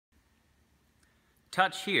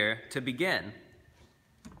touch here to begin.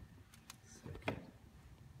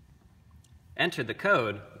 Enter the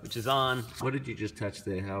code, which is on... What did you just touch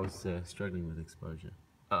there? How was struggling with exposure?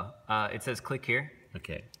 It says click here.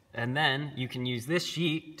 Okay. And then you can use this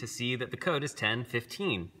sheet to see that the code is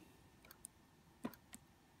 1015.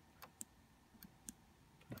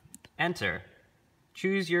 Enter.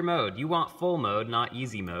 Choose your mode. You want full mode, not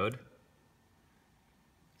easy mode.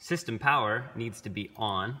 System power needs to be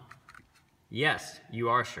on. Yes, you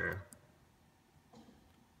are sure.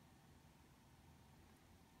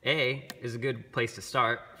 A is a good place to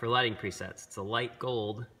start for lighting presets. It's a light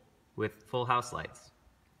gold with full house lights.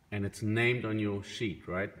 And it's named on your sheet,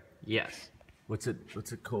 right? Yes. What's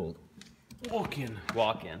it called? Walk-in.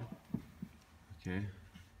 Walk-in. Okay.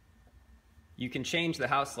 You can change the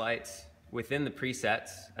house lights within the presets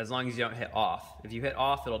as long as you don't hit off. If you hit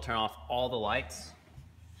off, it'll turn off all the lights.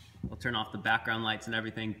 It'll turn off the background lights and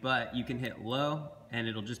everything, but you can hit low and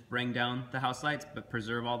it'll just bring down the house lights but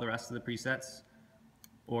preserve all the rest of the presets.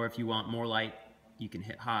 Or if you want more light, you can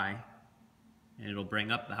hit high and it'll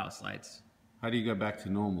bring up the house lights. How do you go back to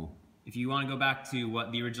normal? If you want to go back to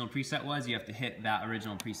what the original preset was, you have to hit that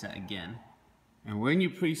original preset again. And when you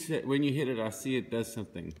hit it, I see it does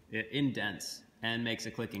something. It indents and makes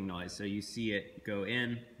a clicking noise. So you see it go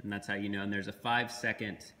in, and that's how you know. And there's a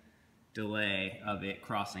 5-second delay of it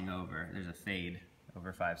crossing over. There's a fade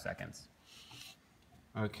over 5 seconds.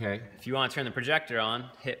 Okay. If you want to turn the projector on,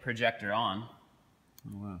 hit projector on.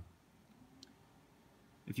 Oh, wow.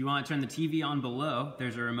 If you want to turn the TV on below,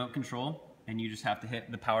 there's a remote control, and you just have to hit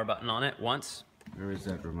the power button on it once. Where is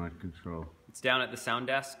that remote control? It's down at the sound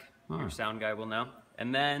desk. Oh. Your sound guy will know.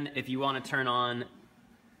 And then if you want to turn on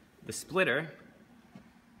the splitter,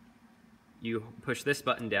 you push this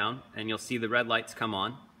button down, and you'll see the red lights come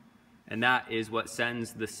on. And that is what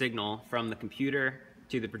sends the signal from the computer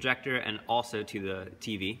to the projector and also to the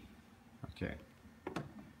TV. Okay.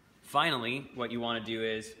 Finally, what you want to do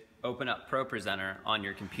is open up ProPresenter on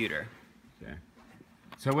your computer. Okay.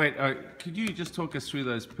 So wait, could you just talk us through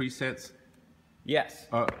those presets? Yes.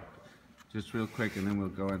 Just real quick, and then we'll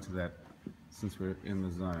go into that since we're in the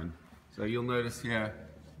zone. So you'll notice here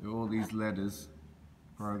all these letters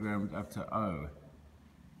programmed up to O.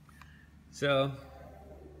 So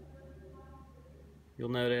you'll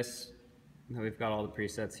notice that we've got all the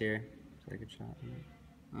presets here. Take a shot.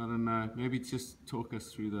 I don't know. Maybe just talk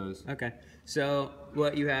us through those. Okay. So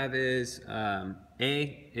what you have is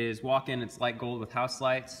A is walk-in. It's light gold with house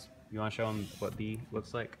lights. You want to show them what B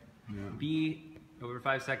looks like? Yeah. B, over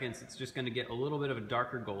 5 seconds, it's just going to get a little bit of a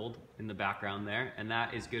darker gold in the background there, and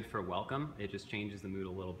that is good for welcome. It just changes the mood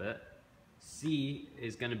a little bit. C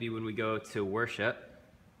is going to be when we go to worship,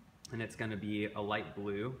 and it's going to be a light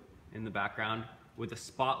blue in the background with a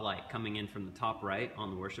spotlight coming in from the top right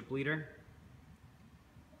on the worship leader.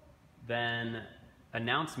 Then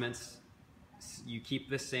announcements, you keep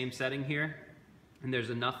this same setting here, and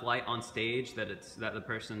there's enough light on stage that the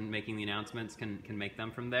person making the announcements can make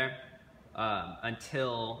them from there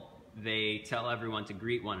until they tell everyone to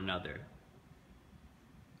greet one another.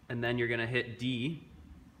 And then you're going to hit D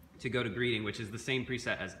to go to greeting, which is the same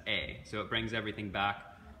preset as A. So it brings everything back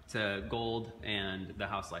to gold and the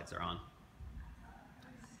house lights are on.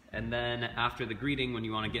 And then after the greeting, when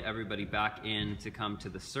you want to get everybody back in to come to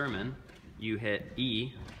the sermon, you hit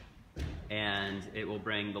E, and it will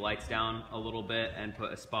bring the lights down a little bit and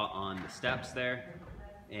put a spot on the steps there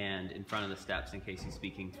and in front of the steps in case he's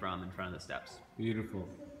speaking from in front of the steps. Beautiful.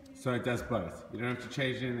 So it does both. You don't have to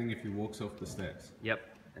change anything if he walks off the steps. Yep,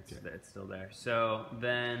 it's still there. So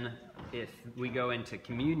then if we go into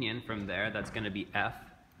communion from there, that's going to be F.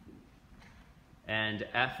 And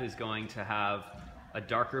F is going to have a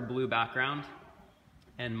darker blue background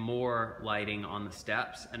and more lighting on the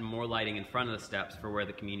steps and more lighting in front of the steps for where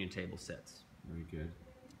the communion table sits. Very good.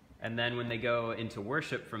 And then when they go into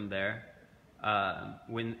worship from there,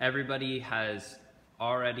 when everybody has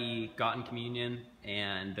already gotten communion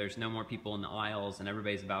and there's no more people in the aisles and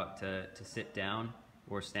everybody's about to sit down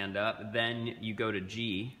or stand up, then you go to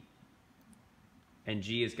G, and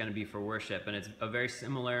G is going to be for worship, and it's a very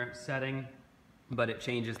similar setting, but it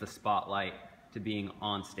changes the spotlight to being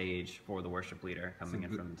on stage for the worship leader coming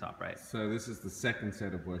in from the top right. So this is the second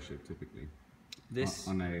set of worship typically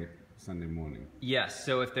on a Sunday morning. Yes,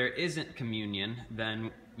 so if there isn't communion, then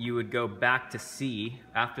you would go back to C.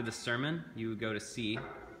 After the sermon, you would go to C,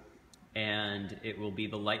 and it will be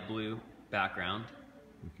the light blue background.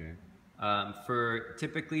 Okay. For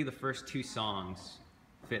typically the first 2 songs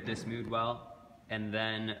fit this mood well, and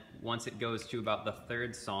then once it goes to about the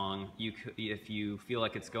third song, if you feel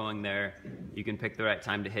like it's going there, you can pick the right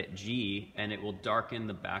time to hit G, and it will darken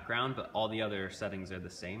the background, but all the other settings are the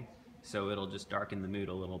same. So it'll just darken the mood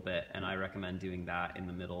a little bit, and I recommend doing that in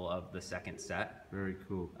the middle of the second set. Very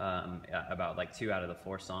cool. About like 2 out of the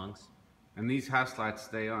 4 songs. And these house lights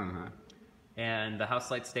stay on, huh? And the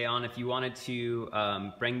house lights stay on. If you wanted to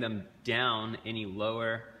bring them down any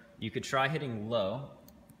lower, you could try hitting low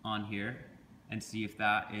on here and see if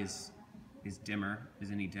that is dimmer, is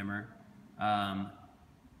any dimmer.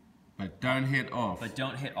 But don't hit off. But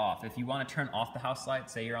don't hit off. If you want to turn off the house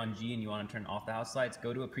lights, say you're on G and you want to turn off the house lights,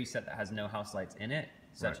 go to a preset that has no house lights in it,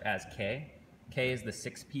 such as K. K is the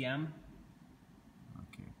 6 p.m.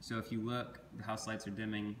 Okay. So if you look, the house lights are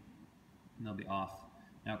dimming and they'll be off.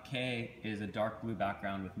 Now K is a dark blue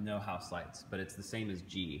background with no house lights, but it's the same as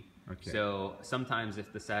G. Okay. So sometimes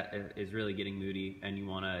if the set is really getting moody and you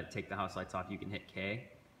want to take the house lights off, you can hit K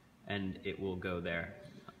and it will go there.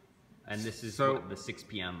 And this is what the 6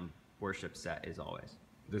 p.m. worship set is always.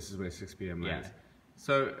 This is where 6 p.m. Yeah. is.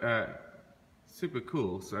 So super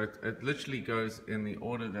cool. So it literally goes in the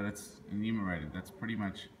order that it's enumerated. That's pretty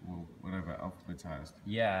much, well, whatever, alphabetized.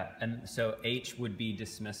 Yeah, and so H would be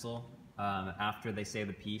dismissal. After they say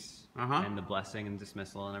the peace and the blessing and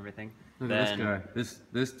dismissal and everything. Look at this guy.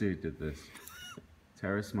 This dude did this.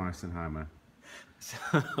 Terrace Meisenheimer.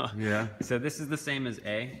 Yeah. So this is the same as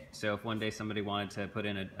A. So if one day somebody wanted to put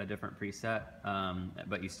in a different preset,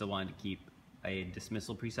 but you still wanted to keep a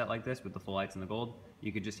dismissal preset like this with the full lights and the gold,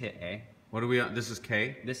 you could just hit A. What are we on? This is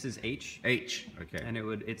K? This is H. H. Okay. And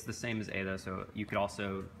it's the same as A though. So you could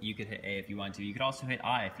hit A if you wanted to. You could also hit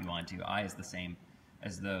I if you wanted to. I is the same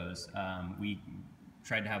as those. We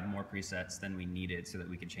tried to have more presets than we needed so that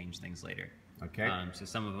we could change things later. Okay. So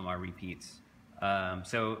some of them are repeats.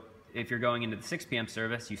 So if you're going into the 6 p.m.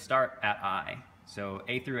 service, you start at I. So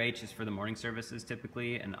A through H is for the morning services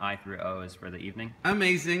typically, and I through O is for the evening.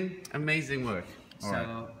 Amazing, amazing work.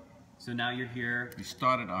 So now you're here. You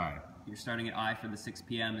start at I. You're starting at I for the 6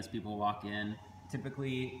 p.m. as people walk in.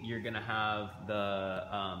 Typically, you're going to have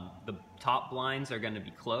the top blinds are going to be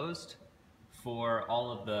closed for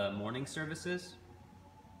all of the morning services,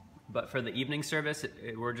 but for the evening service,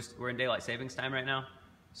 we're in daylight savings time right now,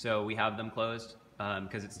 so we have them closed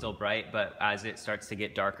because it's still bright. But as it starts to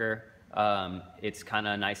get darker, it's kind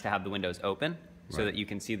of nice to have the windows open so that you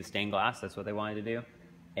can see the stained glass. That's what they wanted to do.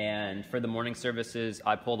 And for the morning services,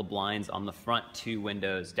 I pull the blinds on the front 2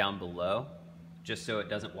 windows down below, just so it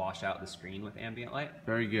doesn't wash out the screen with ambient light.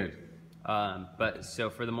 Very good. But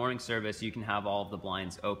so for the morning service, you can have all of the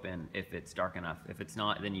blinds open if it's dark enough. If it's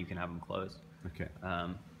not, then you can have them closed. Okay.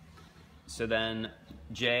 So then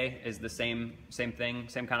J is the same thing,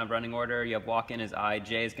 same kind of running order. You have walk-in as I.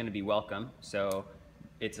 J is going to be welcome. So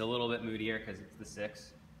it's a little bit moodier because it's the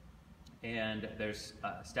 6. And there's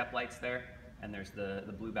step lights there, and there's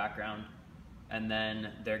the blue background. And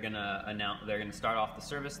then they're gonna start off the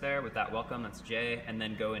service there with that welcome, that's J, and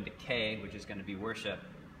then go into K, which is going to be worship.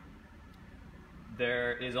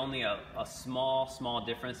 There is only a small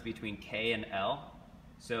difference between K and L.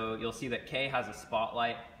 So you'll see that K has a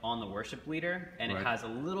spotlight on the worship leader, and it has a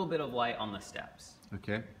little bit of light on the steps.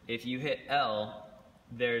 Okay. If you hit L,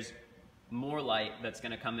 there's more light that's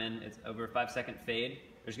going to come in. It's over a 5-second fade.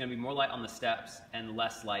 There's going to be more light on the steps and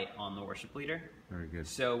less light on the worship leader. Very good.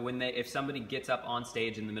 So if somebody gets up on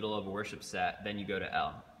stage in the middle of a worship set, then you go to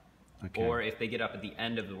L. Okay. Or if they get up at the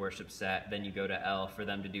end of the worship set, then you go to L for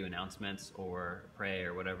them to do announcements or pray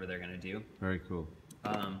or whatever they're going to do. Very cool.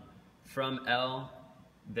 From L,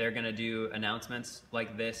 they're going to do announcements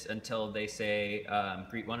like this until they say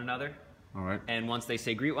greet one another. All right. And once they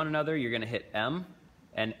say greet one another, you're going to hit M.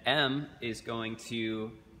 And M is going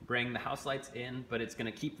to bring the house lights in, but it's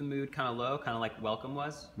going to keep the mood kind of low, kind of like welcome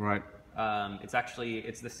was. Right.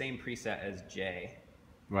 It's the same preset as J.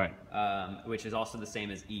 Right. Which is also the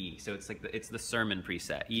same as E. So it's the sermon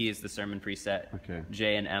preset. E is the sermon preset. Okay.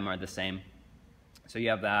 J and M are the same. So you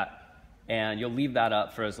have that, and you'll leave that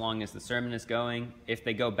up for as long as the sermon is going. If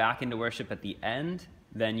they go back into worship at the end,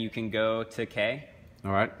 then you can go to K.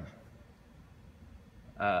 All right.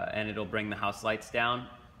 And it'll bring the house lights down.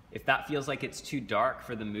 If that feels like it's too dark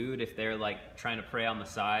for the mood, if they're like trying to pray on the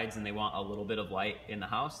sides and they want a little bit of light in the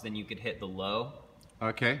house, then you could hit the low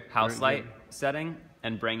house light setting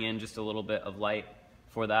and bring in just a little bit of light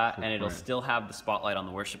for that, and it'll still have the spotlight on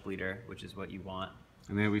the worship leader, which is what you want.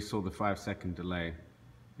 And there we saw the 5-second delay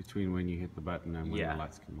between when you hit the button and when the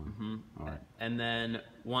lights come on. Mm-hmm. All right. And then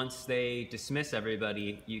once they dismiss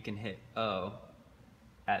everybody, you can hit O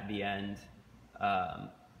at the end.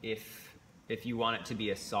 If you want it to be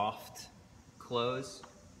a soft close,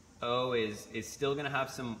 O is still going to have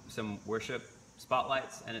some worship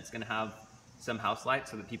spotlights, and it's going to have some house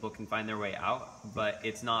lights so that people can find their way out, but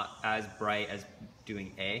it's not as bright as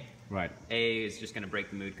doing A. Right. A is just going to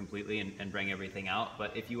break the mood completely and bring everything out.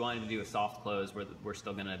 But if you wanted to do a soft close where we're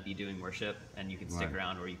still going to be doing worship and you can stick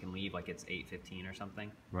around or you can leave, like it's 8:15 or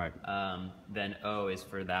something. Right. Then O is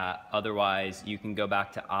for that. Otherwise, you can go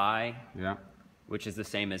back to I, Yeah. which is the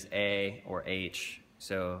same as A or H.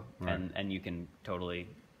 So Right. and you can totally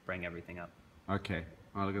bring everything up. Okay.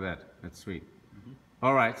 Oh, look at that. That's sweet.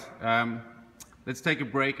 All right. Let's take a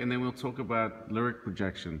break, and then we'll talk about lyric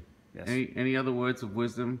projection. Yes. Any other words of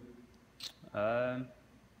wisdom?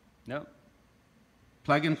 Nope.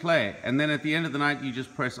 Plug and play, and then at the end of the night, you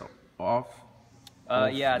just press off.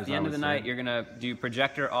 Yeah, at the end of the night, you're gonna do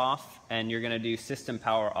projector off, and you're gonna do system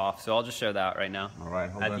power off. So I'll just show that right now. All right.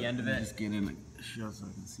 Hold At on. the end of Let me it, just get in the shot so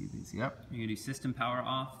I can see these. Yep. you're gonna do system power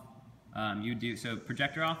off. You do so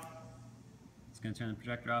projector off. It's gonna turn the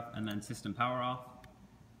projector off, and then system power off.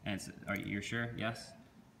 And are you sure? Yes.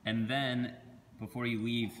 And then before you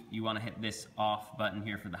leave, you want to hit this off button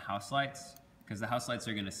here for the house lights, because the house lights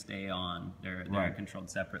are going to stay on. They're Right. controlled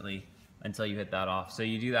separately until you hit that off. So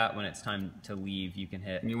you do that when it's time to leave. You can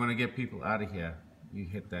hit. And you want to get people out of here, you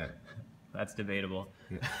hit that. That's debatable.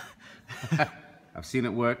 Yeah. I've seen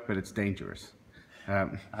it work, but it's dangerous.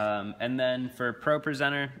 And then for Pro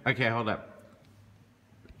Presenter, Okay, hold up.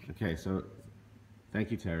 Okay, so thank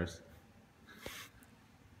you, Terrace.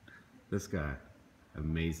 This guy,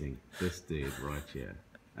 amazing. This dude right here,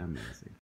 amazing.